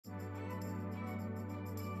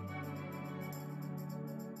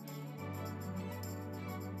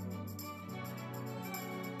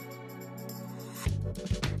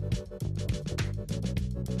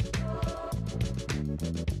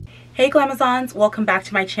Hey Glamazons, welcome back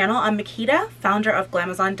to my channel. I'm Makita, founder of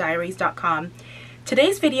GlamazonDiaries.com.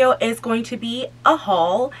 Today's video is going to be a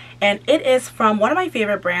haul, and it is from one of my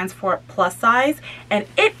favorite brands for plus size, and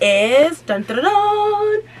it is dun, dun, dun,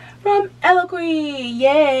 dun, from Eloquii.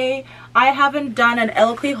 Yay! I haven't done an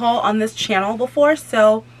Eloquii haul on this channel before,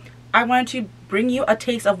 so I wanted to bring you a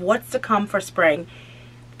taste of what's to come for spring.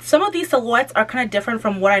 Some of these silhouettes are kind of different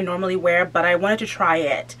from what I normally wear, but I wanted to try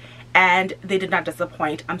it, and they did not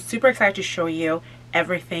disappoint. I'm super excited to show you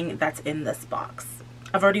everything that's in this box.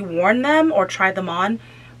 I've already worn them or tried them on,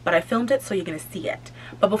 but I filmed it so you're going to see it.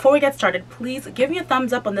 But before we get started, please give me a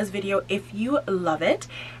thumbs up on this video if you love it.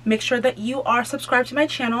 Make sure that you are subscribed to my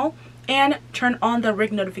channel and turn on the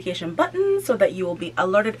ring notification button so that you will be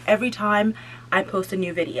alerted every time I post a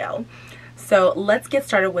new video. So let's get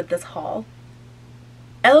started with this haul.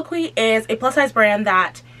 Eloquii is a plus size brand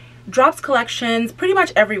that drops collections pretty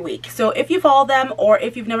much every week. So if you follow them or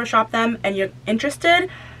if you've never shopped them and you're interested,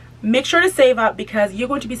 make sure to save up because you're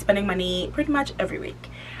going to be spending money pretty much every week.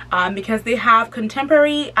 Because they have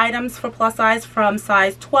contemporary items for plus size from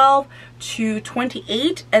size 12 to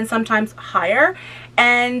 28 and sometimes higher.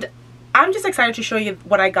 And I'm just excited to show you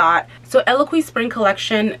what I got. So Eloquii spring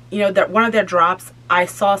collection, you know, one of their drops, I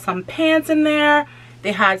saw some pants in there.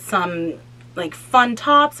 They had some like fun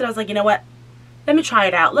tops, and I was like, you know what? Let me try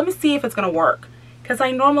it out. Let me see if it's gonna work. Because I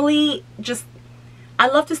normally I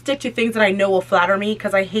love to stick to things that I know will flatter me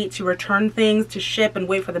because I hate to return things to ship and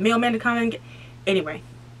wait for the mailman to come and get. Anyway,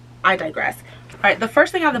 I digress. Alright, the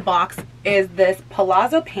first thing out of the box is this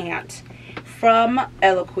palazzo pant from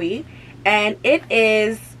Eloquii, and it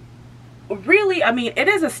is really, I mean, it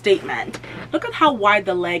is a statement. Look at how wide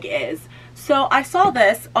the leg is. So I saw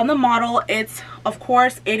this on the model. It's, of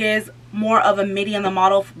course, it is more of a midi on the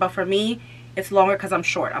model, but for me, it's longer because I'm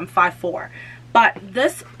short. I'm 5'4". But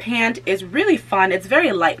this pant is really fun. It's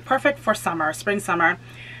very light, perfect for summer, spring, summer.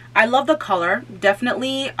 I love the color.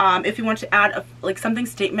 Definitely, if you want to add like something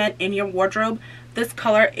statement in your wardrobe, this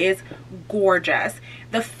color is gorgeous.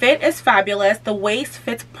 The fit is fabulous. The waist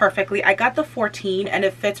fits perfectly. I got the 14 and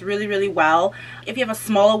it fits really, really well. If you have a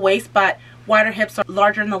smaller waist but wider hips or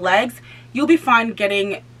larger in the legs, you'll be fine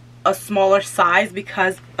getting a smaller size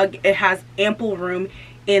because it has ample room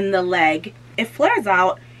in the leg. It flares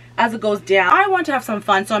out as it goes down. I want to have some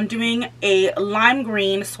fun, so I'm doing a lime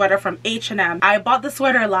green sweater from H&M. I bought the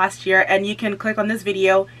sweater last year, and you can click on this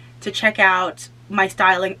video to check out my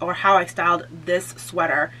styling or how I styled this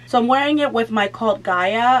sweater. So I'm wearing it with my Cult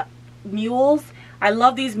Gaia mules. I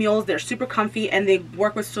love these mules. They're super comfy and they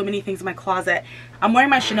work with so many things in my closet. I'm wearing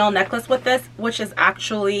my Chanel necklace with this, which is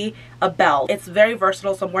actually a belt. It's very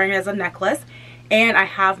versatile, so I'm wearing it as a necklace. And I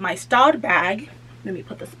have my styled bag. Let me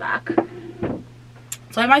put this back.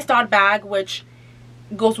 So I have my styled bag, which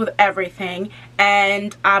goes with everything.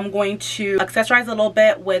 And I'm going to accessorize a little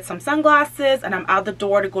bit with some sunglasses, and I'm out the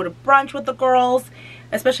door to go to brunch with the girls,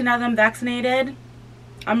 especially now that I'm vaccinated.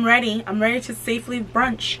 I'm ready to safely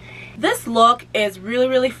brunch. This look is really,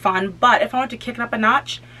 really fun, but if I want to kick it up a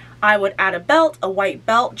notch, I would add a belt, a white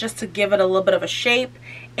belt, just to give it a little bit of a shape,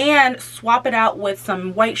 and swap it out with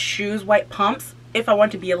some white shoes, white pumps, if I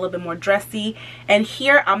want to be a little bit more dressy. And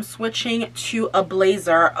here I'm switching to a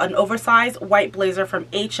blazer, an oversized white blazer from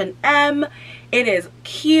H&M. It is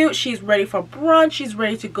cute. She's ready for brunch. She's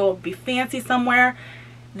ready to go be fancy somewhere.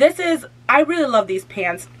 I really love these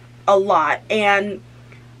pants a lot, and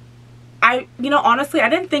honestly, I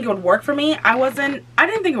didn't think it would work for me. I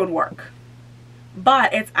didn't think it would work.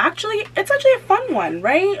 But it's actually a fun one,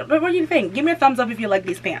 right? What do you think? Give me a thumbs up if you like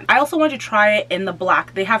these pants. I also want to try it in the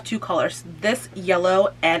black. They have two colors, this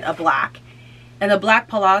yellow and a black. And the black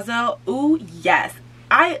palazzo, ooh, yes.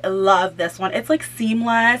 I love this one. It's like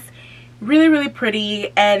seamless, really, really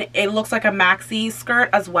pretty, and it looks like a maxi skirt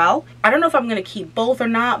as well. I don't know if I'm going to keep both or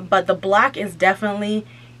not, but the black is definitely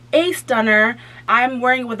a stunner. I'm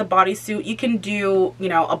wearing it with a bodysuit. You can do,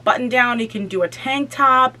 a button down. You can do a tank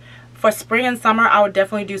top. For spring and summer, I would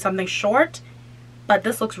definitely do something short, but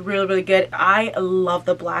this looks really, really good. I love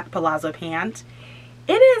the black palazzo pant.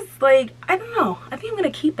 It is like, I don't know, I think I'm gonna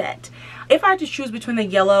keep it. If I had to choose between the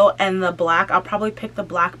yellow and the black, I'll probably pick the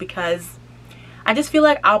black because I just feel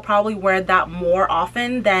like I'll probably wear that more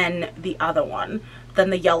often than the other one, than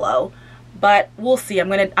the yellow. But we'll see. I'm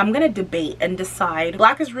gonna debate and decide.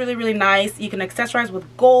 Black is really, really nice. You can accessorize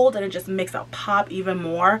with gold and it just makes it pop even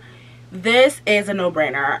more. This is a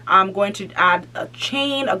no-brainer. I'm going to add a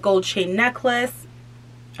chain, a gold chain necklace,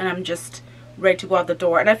 and I'm just ready to go out the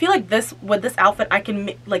door. And I feel like with this outfit, I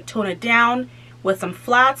can like tone it down with some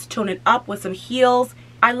flats, tone it up with some heels.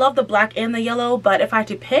 I love the black and the yellow, but if I had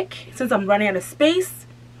to pick, since I'm running out of space,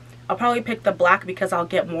 I'll probably pick the black because I'll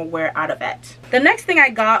get more wear out of it. The next thing I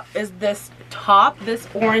got is this top, this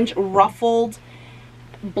orange ruffled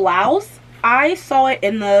blouse. I saw it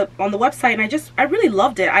on the website and I really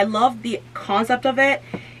loved it. I love the concept of it.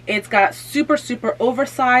 It's got super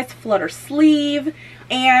oversized flutter sleeve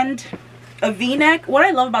and a v-neck. What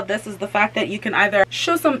I love about this is the fact that you can either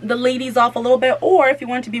show the ladies off a little bit, or if you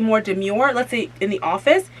want to be more demure, let's say in the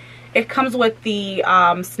office, it comes with the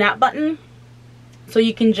snap button, so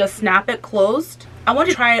you can just snap it closed. I want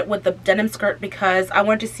to try it with the denim skirt because I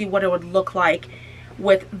want to see what it would look like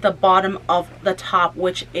with the bottom of the top,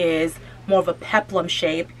 which is more of a peplum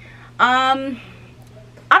shape. I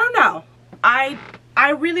don't know. I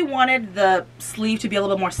really wanted the sleeve to be a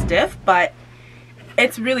little bit more stiff, but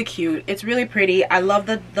it's really cute. It's really pretty. I love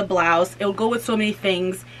the blouse. It will go with so many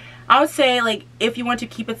things. I would say, like, if you want to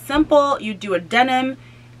keep it simple, you do a denim,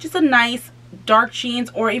 just a nice dark jeans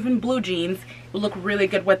or even blue jeans. It will look really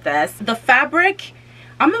good with this. The fabric,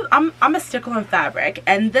 I'm a stickler on fabric,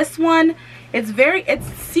 and this one, it's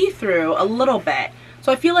see-through a little bit.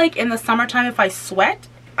 So I feel like in the summertime, if I sweat,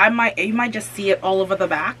 you might just see it all over the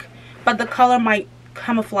back, but the color might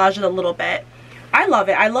camouflage it a little bit. I love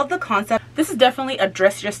it. I love the concept. This is definitely a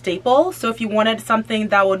dressier staple. So if you wanted something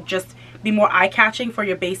that would just be more eye-catching for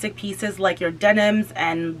your basic pieces like your denims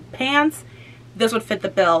and pants, this would fit the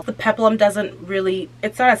bill. The peplum doesn't really,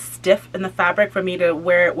 it's not as stiff in the fabric for me to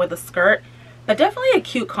wear it with a skirt, but definitely a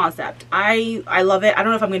cute concept. I love it. I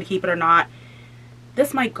don't know if I'm going to keep it or not.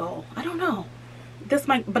 This might go. I don't know. This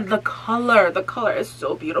might, but the color is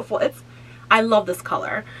so beautiful. I love this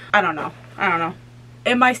color. I don't know.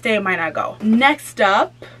 It might stay, it might not go. Next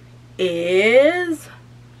up is,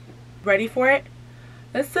 ready for it?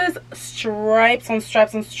 This is stripes on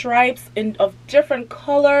stripes on stripes of different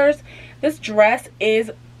colors. This dress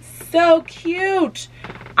is so cute.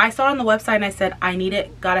 I saw it on the website and I said, I need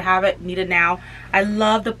it, gotta have it, need it now. I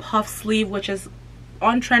love the puff sleeve, which is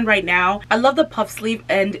on trend right now. I love the puff sleeve,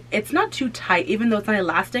 and it's not too tight even though it's not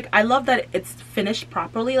elastic. I love that it's finished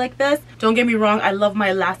properly like this. Don't get me wrong, I love my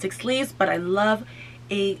elastic sleeves, but I love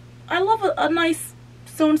a nice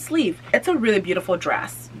sewn sleeve. It's a really beautiful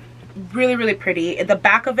dress. Really pretty. The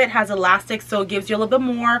back of it has elastic, so it gives you a little bit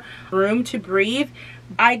more room to breathe.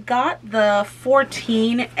 I got the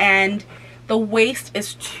 14 and the waist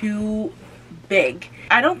is too big.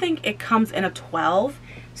 I don't think it comes in a 12,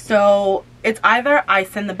 so it's either I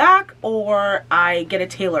send the back or I get it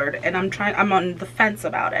tailored, and I'm on the fence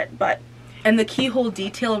about it. And the keyhole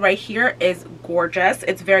detail right here is gorgeous.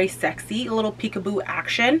 It's very sexy, a little peekaboo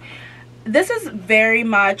action. This is very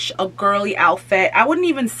much a girly outfit. I wouldn't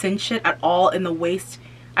even cinch it at all in the waist.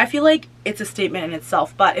 I feel like it's a statement in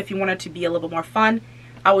itself, but if you want it to be a little bit more fun,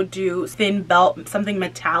 I would do thin belt, something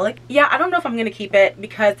metallic. Yeah, I don't know if I'm gonna keep it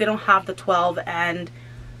because they don't have the 12, and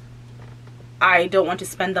I don't want to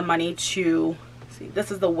spend the money to, see,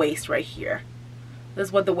 this is the waist right here. This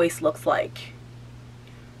is what the waist looks like.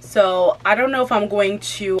 So I don't know if I'm going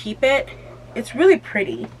to keep it. It's really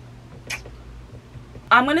pretty.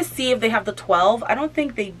 I'm gonna see if they have the 12. I don't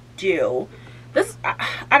think they do. This,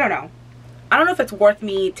 I don't know. I don't know if it's worth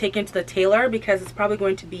me taking to the tailor because it's probably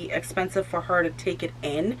going to be expensive for her to take it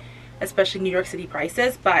in, especially New York City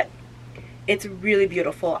prices, but it's really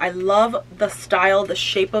beautiful. I love the style, the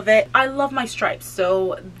shape of it. I love my stripes.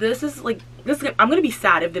 So this is like, I'm gonna be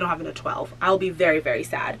sad if they don't have it in a 12. I'll be very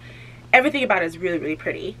sad. Everything about it is really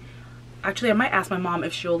pretty. Actually, I might ask my mom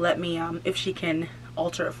if she'll let me, if she can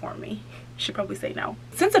alter it for me. She'd probably say no.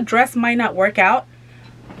 Since a dress might not work out,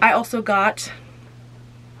 I also got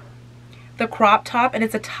the crop top, and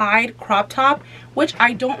it's a tied crop top, which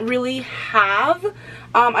I don't really have.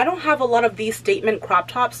 I don't have a lot of these statement crop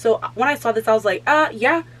tops, so when I saw this I was like,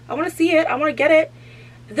 yeah, I want to see it, I want to get it.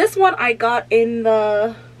 This one I got in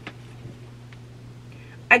the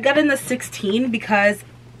 16 because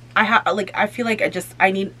I feel like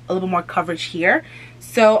I need a little more coverage here,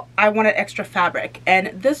 so I wanted extra fabric, and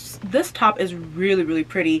this top is really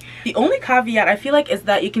pretty. The only caveat I feel like is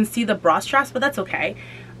that you can see the bra straps, but that's okay.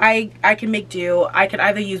 I can make do. I could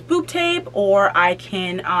either use boob tape, or I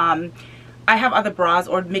can I have other bras,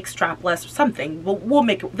 or make strapless or something. We'll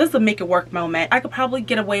make it, this is a make it work moment. I could probably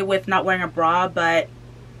get away with not wearing a bra, but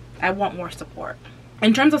I want more support.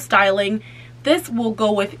 In terms of styling, this will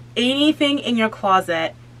go with anything in your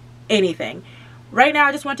closet. Anything. Right now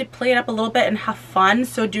I just want to play it up a little bit and have fun,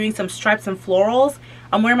 so doing some stripes and florals.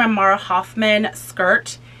 I'm wearing my Mara Hoffman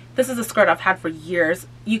skirt. This is a skirt I've had for years.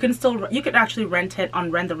 You can actually rent it on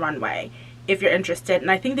Rent the Runway if you're interested, and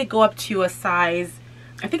I think they go up to a size,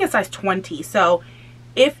 I think it's size 20. So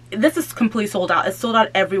if this is completely sold out, it's sold out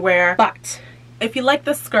everywhere, but if you like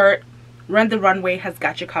the skirt Run the Runway has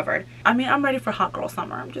got you covered. I mean, I'm ready for hot girl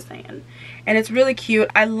summer, I'm just saying. And it's really cute.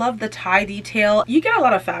 I love the tie detail. You get a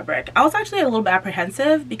lot of fabric. I was actually a little bit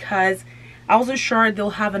apprehensive because I wasn't sure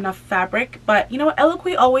they'll have enough fabric, but you know what,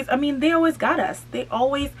 Eloquii always, I mean, they always got us. They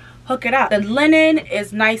always hook it up. The linen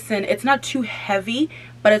is nice and it's not too heavy,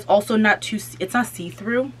 but it's also not too, it's not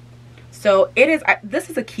see-through. So it is, this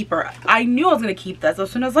is a keeper. I knew I was gonna keep this.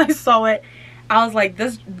 As soon as I saw it, I was like,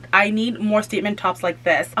 this, I need more statement tops like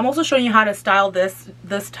this. I'm also showing you how to style this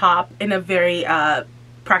top in a very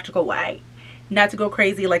practical way. Not to go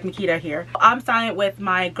crazy like Makita here. I'm styling it with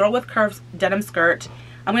my Girl with Curves denim skirt.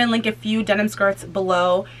 I'm going to link a few denim skirts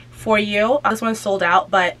below for you. This one's sold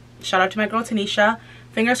out, but shout out to my girl Tanisha.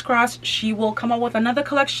 Fingers crossed she will come up with another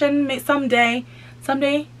collection someday.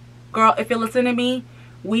 Someday, girl, if you're listening to me,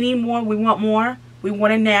 we need more, we want more, we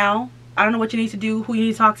want it now. I don't know what you need to do, who you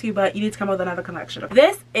need to talk to, but you need to come up with another collection.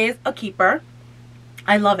 This is a keeper.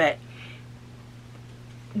 I love it.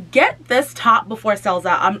 Get this top before it sells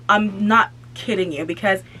out. I'm not kidding you,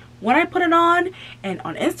 because when I put it on and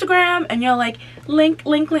on Instagram and you're like, link,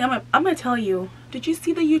 I'm gonna tell you, did you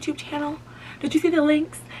see the YouTube channel? Did you see the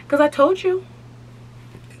links? Because I told you.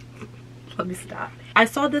 Let me stop. I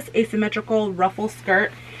saw this asymmetrical ruffle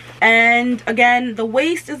skirt, and again, the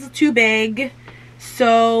waist is too big,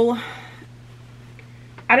 so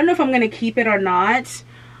I don't know if I'm gonna keep it or not.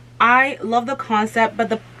 I love the concept, but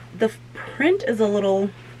the print is a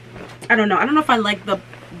little, I don't know if I like the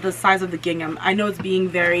size of the gingham. I know it's being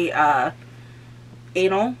very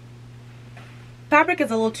anal. Fabric is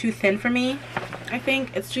a little too thin for me. I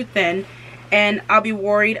think it's too thin, and I'll be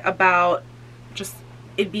worried about just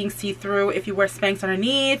it being see-through if you wear Spanx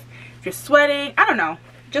underneath, if you're sweating. I don't know.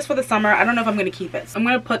 Just for the summer, I don't know if I'm going to keep it. So I'm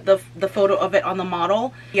going to put the photo of it on the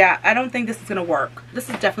model. Yeah, I don't think this is going to work. This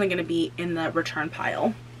is definitely going to be in the return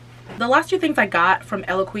pile. The last two things I got from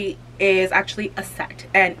Eloquii is actually a set,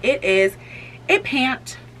 and it is a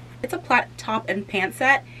pant. It's a plaid top and pant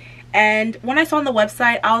set, and when I saw on the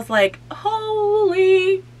website, I was like,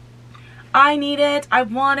 holy, I need it, I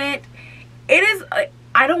want it. It is,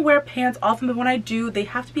 I don't wear pants often, but when I do, they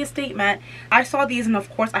have to be a statement. I saw these and of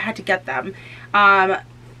course I had to get them.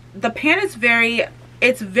 The pant is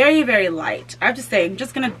it's very, very light. I have to say, I'm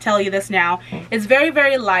just gonna tell you this now. It's very,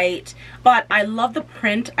 very light, but I love the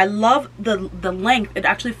print. I love the length. It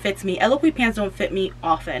actually fits me. Eloquii pants don't fit me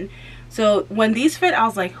often. So when these fit, I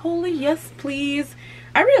was like, holy yes, please.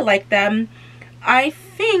 I really like them. I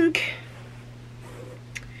think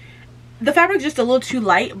the fabric is just a little too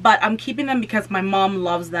light, but I'm keeping them because my mom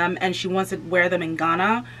loves them and she wants to wear them in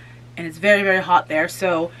Ghana, and it's very, very hot there.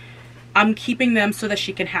 So I'm keeping them so that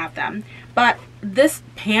she can have them. But this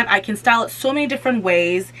pant, I can style it so many different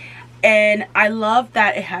ways, and I love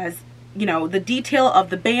that it has, you know, the detail of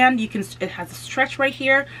the band. It has a stretch right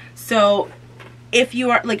here. So if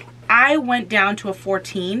you are like, I went down to a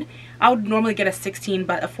 14. I would normally get a 16,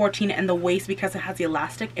 but a 14, and the waist, because it has the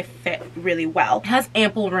elastic, it fit really well. It has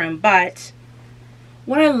ample room, but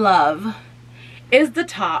what I love is the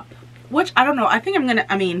top, which I don't know. I think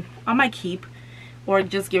I might keep or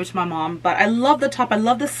just give it to my mom, but I love the top. I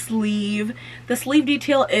love the sleeve. The sleeve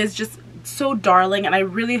detail is just so darling, and I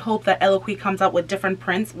really hope that Eloquii comes out with different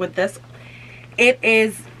prints with this. It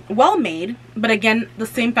is well made, but again, the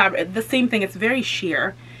same fabric, the same thing. It's very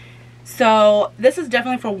sheer. So this is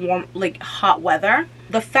definitely for warm, like hot weather.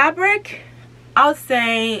 The fabric, I would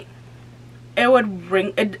say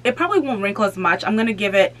it probably won't wrinkle as much. I'm gonna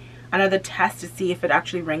give it another test to see if it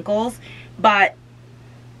actually wrinkles, but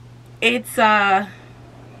it's what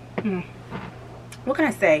can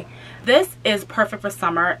I say? This is perfect for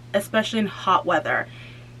summer, especially in hot weather.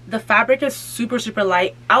 The fabric is super, super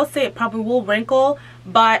light. I would say it probably will wrinkle,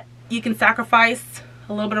 but you can sacrifice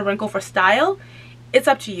a little bit of wrinkle for style. It's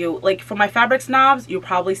up to you. Like for my fabric snobs, you'll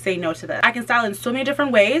probably say no to this. I can style it in so many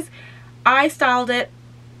different ways. I styled it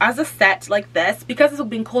as a set like this because it's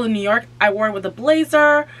been cold in New York. I wore it with a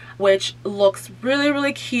blazer, which looks really,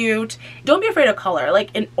 really cute. Don't be afraid of color,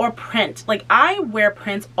 like or print. Like I wear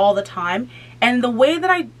prints all the time, and the way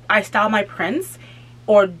that I style my prints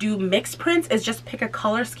or do mixed prints is just pick a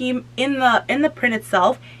color scheme in the print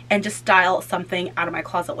itself and just style something out of my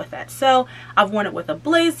closet with it. So I've worn it with a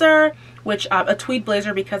blazer, which a tweed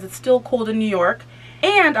blazer because it's still cold in New York,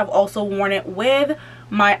 and I've also worn it with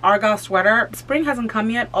my Argyle sweater. Spring hasn't come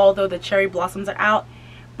yet, although the cherry blossoms are out,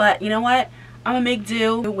 but you know what, I'm gonna make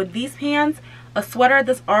do with these pants, a sweater,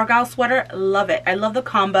 this Argyle sweater. Love it. I love the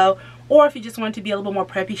combo. Or if you just want to be a little bit more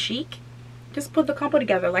preppy chic, just put the combo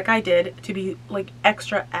together like I did to be like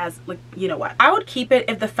extra as like, you know what. I would keep it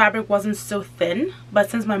if the fabric wasn't so thin, but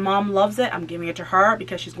since my mom loves it, I'm giving it to her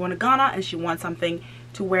because she's going to Ghana and she wants something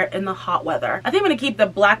to wear in the hot weather. I think I'm going to keep the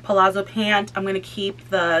black palazzo pant. I'm going to keep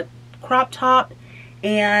the crop top,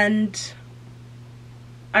 and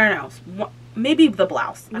I don't know, maybe the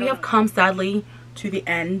blouse. We have come sadly to the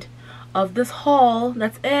end of this haul.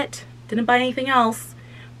 That's it. Didn't buy anything else,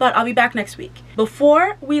 but I'll be back next week.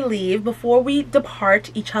 Before we leave, before we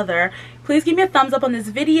depart each other, please give me a thumbs up on this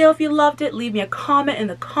video if you loved it. Leave me a comment in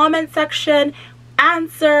the comment section.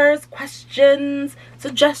 Answers, questions,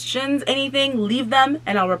 suggestions, anything, leave them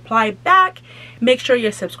and I'll reply back. Make sure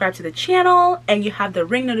you're subscribed to the channel and you have the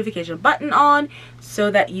ring notification button on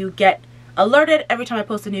so that you get alerted every time I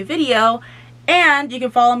post a new video. And you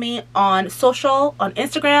can follow me on social, on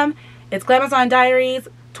Instagram. It's Glamazon Diaries,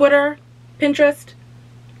 Twitter, Pinterest,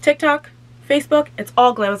 TikTok, Facebook. It's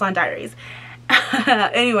all Glamazon Diaries.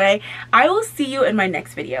 Anyway, I will see you in my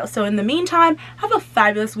next video. So in the meantime, have a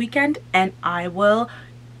fabulous weekend and I will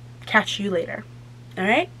catch you later. All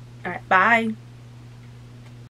right, bye.